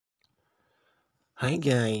Hi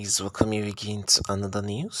guys, welcome you again to another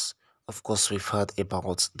news. Of course, we've heard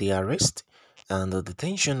about the arrest and the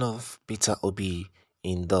detention of Peter Obi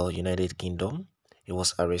in the United Kingdom. He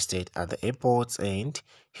was arrested at the airport and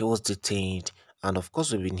he was detained. And of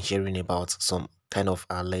course, we've been hearing about some kind of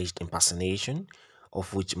alleged impersonation,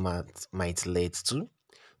 of which might lead to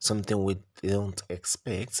something we don't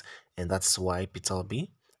expect, and that's why Peter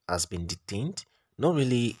Obi has been detained. Not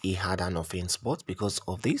really he had an offense, but because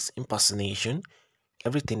of this impersonation,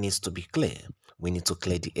 everything needs to be clear. We need to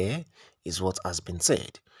clear the air, is what has been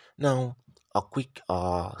said. Now, a quick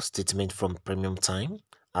statement from Premium Time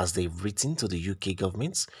as they've written to the UK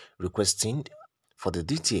government requesting for the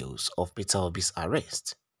details of Peter Obi's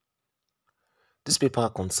arrest. This paper are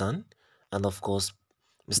concerned, and of course,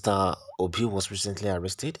 Mr. Obi was recently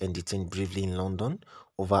arrested and detained briefly in London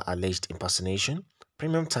over alleged impersonation.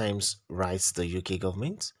 Premium Times writes the UK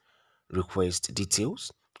government request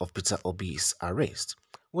details of Peter Obi's arrest.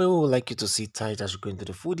 We would like you to sit tight as we go into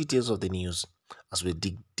the full details of the news. As we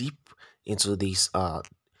dig deep into these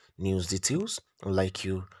news details, I'd like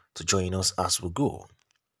you to join us as we go.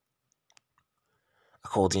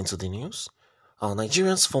 According to the news,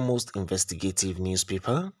 Nigeria's foremost investigative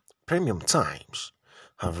newspaper, Premium Times,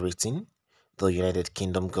 have written the United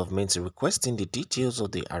Kingdom government requesting the details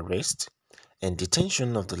of the arrest and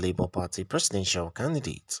detention of the Labour Party presidential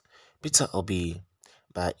candidate, Peter Obi,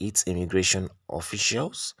 by its immigration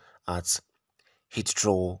officials at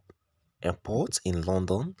Heathrow Airport in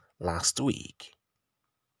London last week.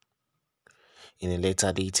 In a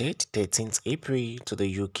letter dated 13th April to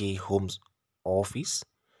the UK Home Office,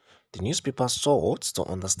 the newspaper sought to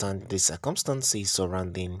understand the circumstances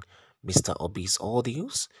surrounding Mr. Obi's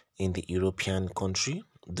ordeals in the European country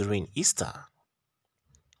during Easter.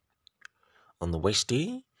 On the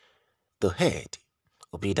Wednesday, the head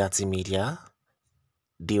Obidati Media,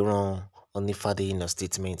 Diron Onifade, in a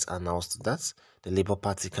statement announced that the Labour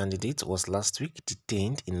Party candidate was last week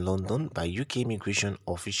detained in London by UK immigration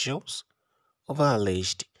officials over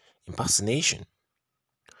alleged impersonation.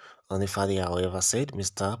 Onifade, however, said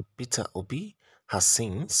Mr. Peter Obi has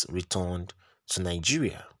since returned to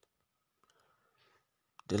Nigeria.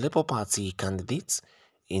 The Labour Party candidate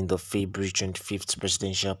in the February 25th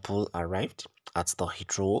presidential poll arrived at the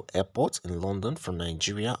Heathrow Airport in London from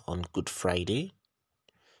Nigeria on Good Friday,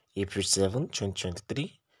 April 7,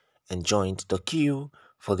 2023, and joined the queue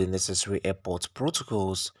for the necessary airport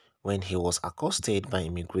protocols when he was accosted by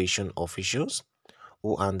immigration officials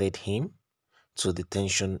who handed him to a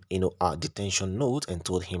detention note and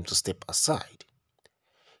told him to step aside.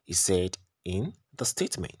 He said in the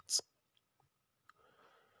statement.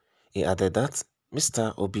 He added that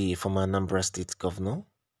Mr. Obi, former Anambra State Governor,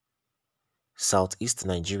 Southeast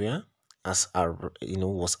Nigeria,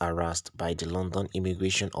 was harassed by the London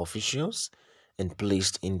immigration officials and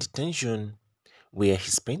placed in detention where he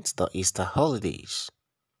spent the Easter holidays.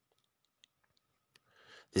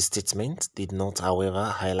 The statement did not, however,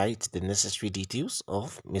 highlight the necessary details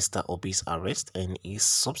of Mr. Obi's arrest and his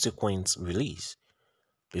subsequent release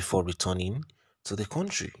before returning to the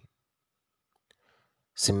country.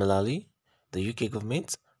 Similarly, the UK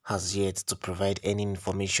government has yet to provide any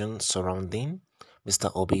information surrounding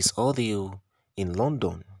Mr. Obi's ordeal in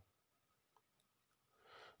London.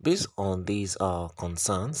 Based on these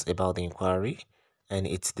concerns about the inquiry and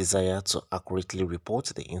its desire to accurately report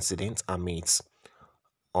the incident amidst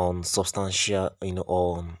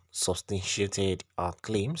unsubstantiated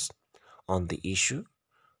claims on the issue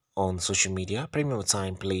on social media, Premium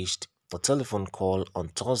Time placed a telephone call on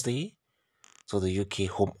Thursday to the UK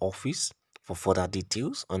Home Office for further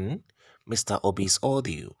details on Mr. Obi's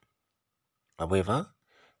audio. However,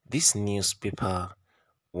 this newspaper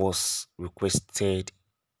was requested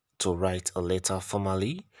to write a letter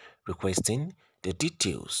formally requesting the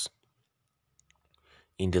details.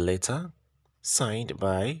 In the letter, signed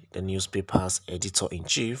by the newspaper's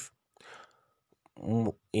editor-in-chief,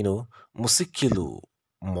 Musikilu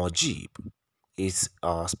Mojib, is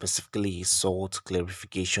specifically sought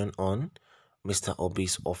clarification on Mr.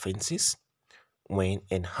 Obi's offenses, when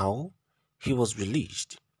and how he was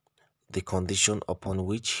released, the condition upon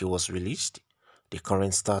which he was released, the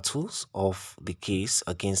current status of the case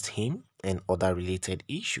against him, and other related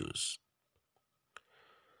issues.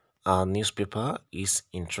 Our newspaper is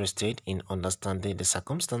interested in understanding the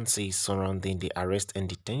circumstances surrounding the arrest and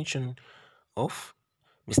detention of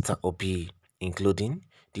Mr. Obi, including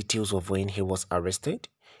details of when he was arrested,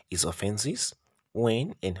 his offenses,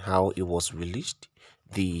 when and how he was released,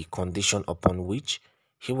 the condition upon which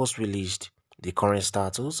he was released, the current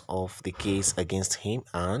status of the case against him,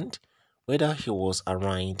 and whether he was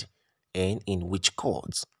arraigned and in which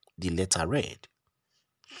court, the letter read.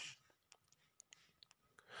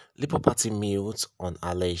 Labour Party mute on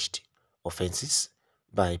alleged offences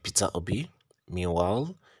by Peter Obi.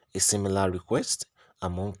 Meanwhile, a similar request,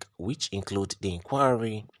 among which include the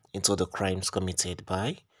inquiry into the crimes committed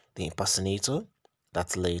by the impersonator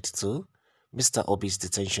that led to Mr. Obi's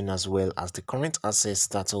detention, as well as the current access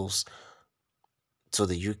status to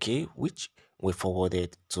the UK, which were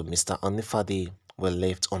forwarded to Mr. Onifade, were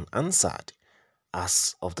left unanswered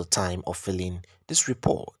as of the time of filling these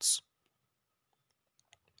reports.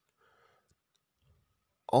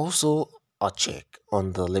 Also, a check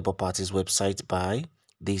on the Labour Party's website by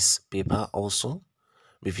this paper also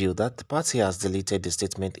revealed that the party has deleted the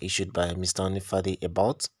statement issued by Mr. Onifade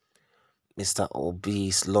about Mr.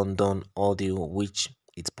 Obi's London audio, which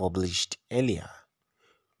it published earlier.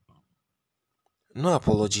 No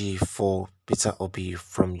apology for Peter Obi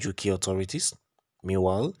from UK authorities.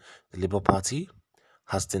 Meanwhile, the Labour Party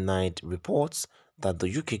has denied reports that the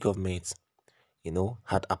UK government,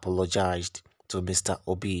 had apologized to Mr.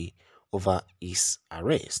 Obi over his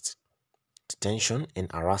arrest, detention, and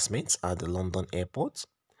harassment at the London airport,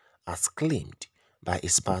 as claimed by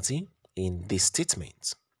his party in this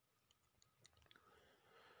statement.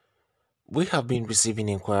 We have been receiving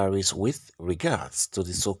inquiries with regards to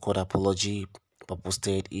the so-called apology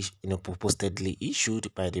purportedly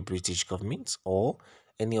issued by the British government or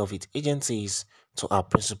any of its agencies to our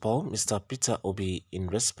principal, Mr. Peter Obi, in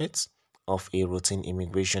respect of a routine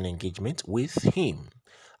immigration engagement with him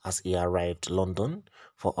as he arrived London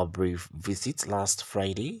for a brief visit last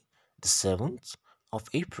Friday, the 7th of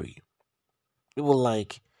April. We would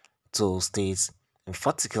like to state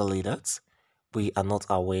emphatically that we are not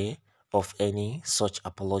aware of any such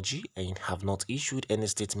apology and have not issued any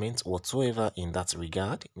statement whatsoever in that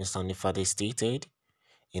regard, Mr. Nifade stated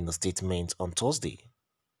in the statement on Thursday.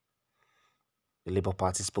 The Labour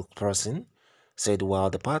Party spokesperson said while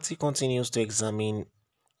the party continues to examine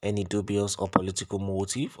any dubious or political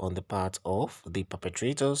motive on the part of the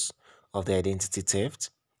perpetrators of the identity theft,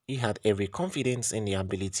 he had every confidence in the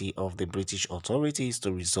ability of the British authorities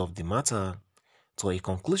to resolve the matter to a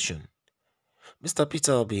conclusion. Mr.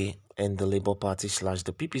 Peter Obi and the Labour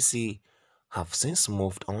Party/the PPC have since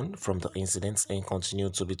moved on from the incidents and continue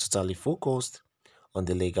to be totally focused on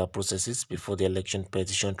the legal processes before the Election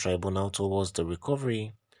Petition Tribunal towards the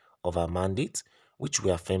recovery of our mandate, which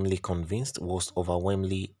we are firmly convinced was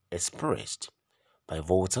overwhelmingly expressed by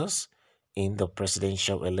voters in the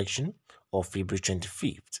presidential election of February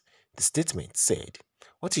 25th. The statement said,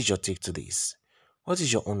 "What is your take to this? What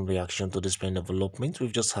is your own reaction to this kind of development?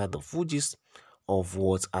 We've just had the full gist of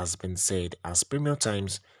what has been said, as Premier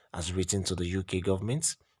Times has written to the UK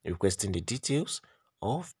government requesting the details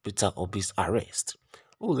of Peter Obi's arrest."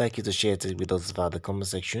 We would like you to share it with us via the comment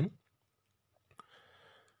section.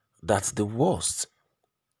 That's the worst,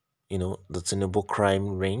 the Tinubu crime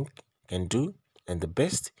ring can do, and the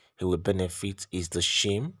best he will benefit is the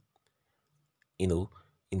shame, in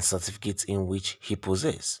certificates in which he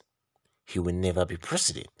possesses. He will never be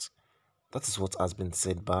president. That is what has been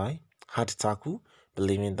said by Hard Taku,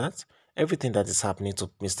 believing that everything that is happening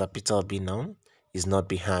to Mr. Peter Obi now is not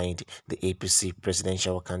behind the APC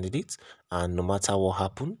presidential candidate, and no matter what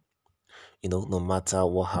happened,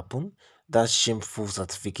 that shameful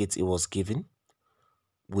certificate he was given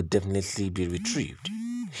would definitely be retrieved.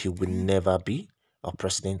 He will never be a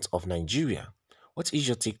president of Nigeria. What is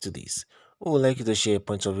your take to this? We would like you to share a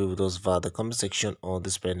point of view with us via the comment section on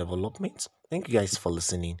this brand development. Thank you guys for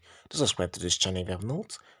listening. Do subscribe to this channel if you have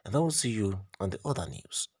not, and I will see you on the other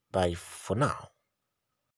news. Bye for now.